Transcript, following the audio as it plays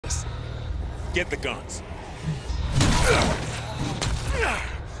Get the guns.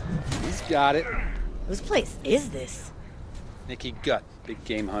 He's got it. Whose place is this? Nikki Gutt, big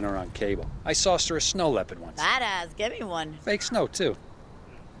game hunter on cable. I sauced her a snow leopard once. Badass, give me one. Fake snow, too.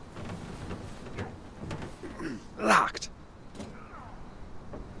 Locked.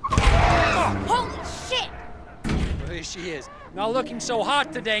 Oh, holy shit! Well, there she is. Not looking so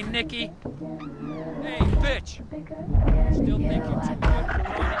hot today, Nikki. Hey, bitch. Still think you're too good for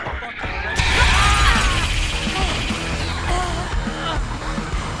running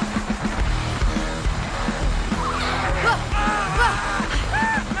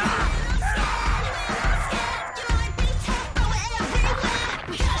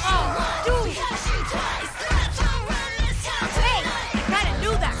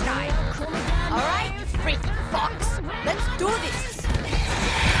fucking race? Let's do this!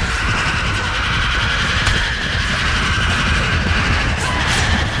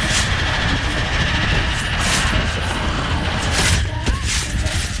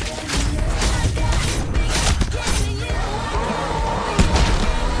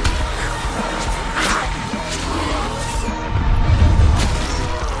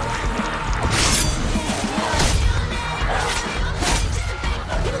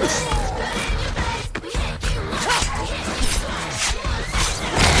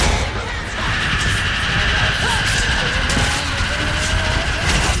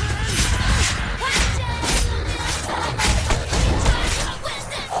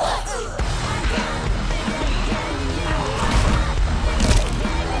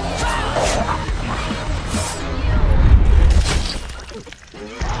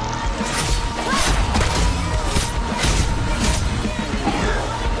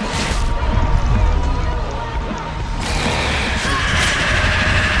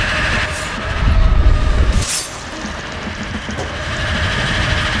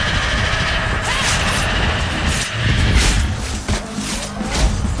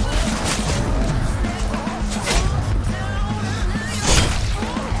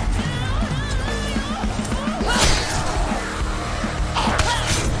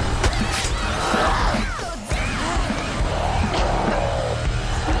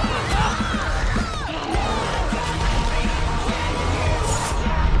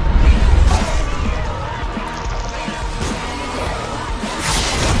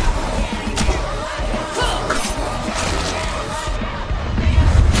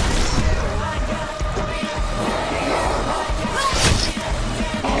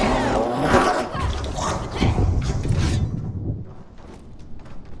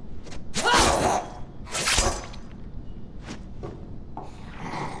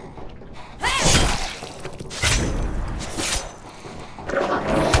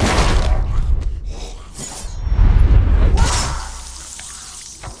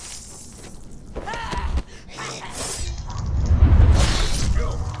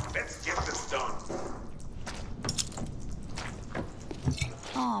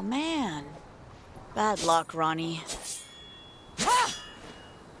 Oh, man. Bad luck, Ronnie.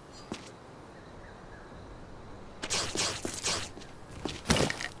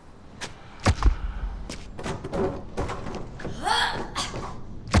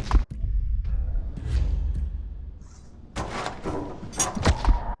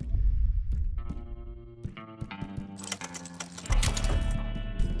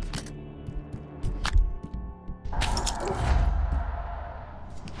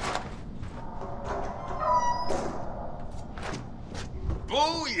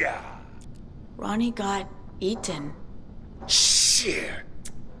 Booyah! Ronnie got eaten. Shit!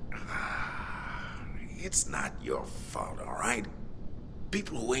 It's not your fault, all right?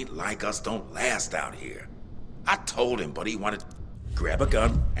 People who ain't like us don't last out here. I told him, but he wanted... Grab a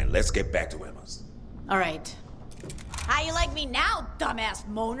gun, and let's get back to Emma's. All right. How you like me now, dumbass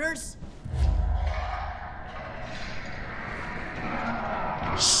moaners?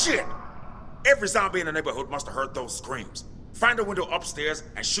 Shit! Every zombie in the neighborhood must have heard those screams. Find a window upstairs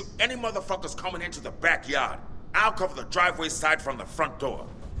and shoot any motherfuckers coming into the backyard. I'll cover the driveway side from the front door.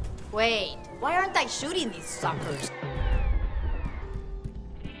 Wait, why aren't I shooting these suckers?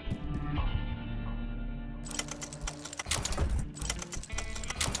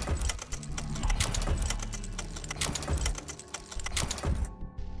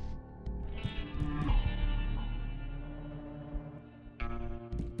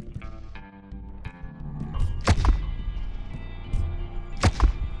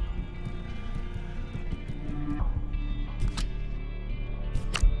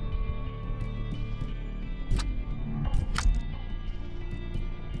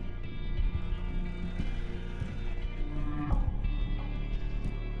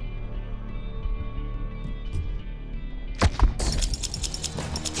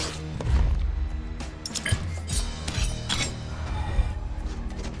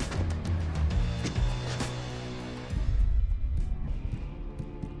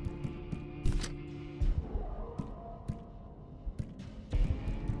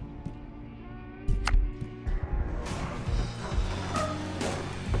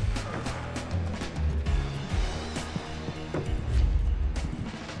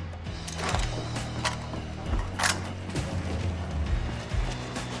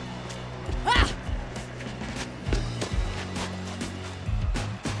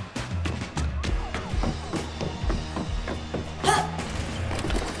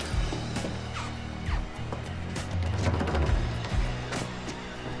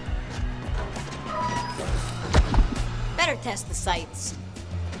 test the sights.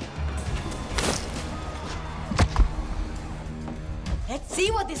 Let's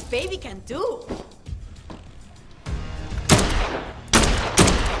see what this baby can do.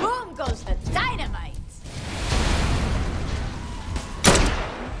 Boom goes the dynamite.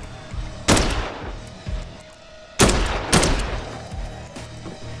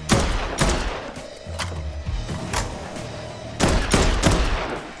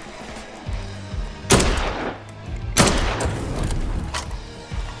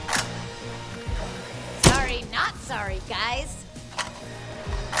 Sorry, not sorry, guys.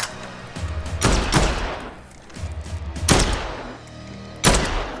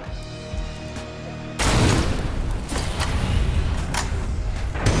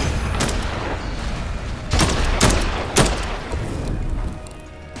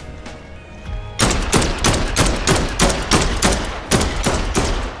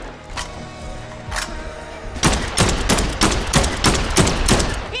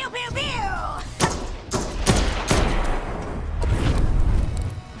 Pew, pew, pew!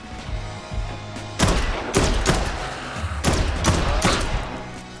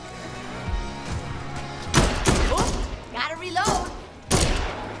 Oop, gotta reload.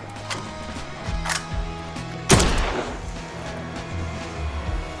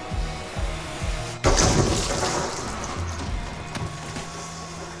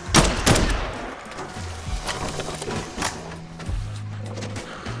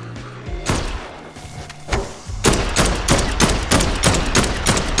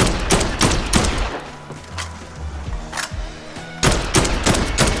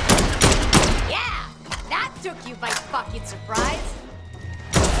 Yeah, that took you by fucking surprise.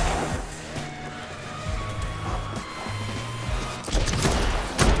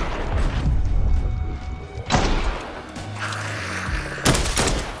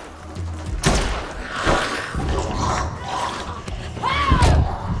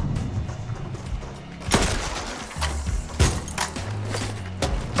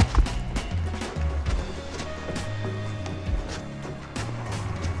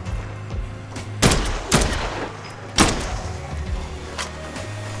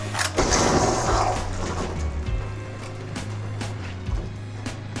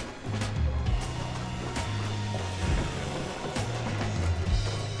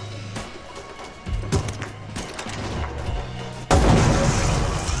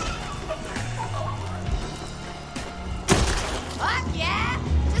 Fuck yeah!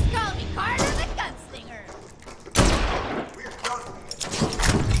 Just call me Carter the Gunslinger.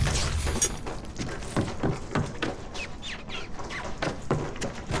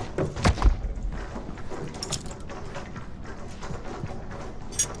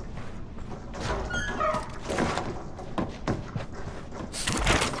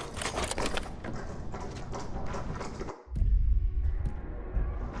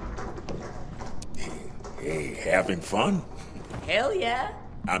 Hey, having fun? Hell yeah.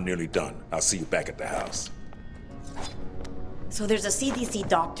 I'm nearly done. I'll see you back at the house. So there's a CDC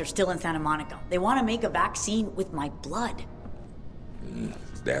doctor still in Santa Monica. They want to make a vaccine with my blood.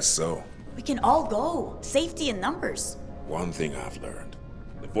 That's so. We can all go. Safety in numbers. One thing I've learned.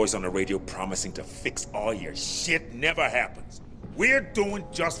 The voice on the radio promising to fix all your shit never happens. We're doing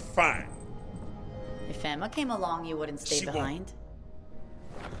just fine. If Emma came along, you wouldn't stay She won't. behind.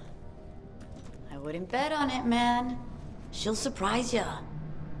 I wouldn't bet on it, man. She'll surprise ya.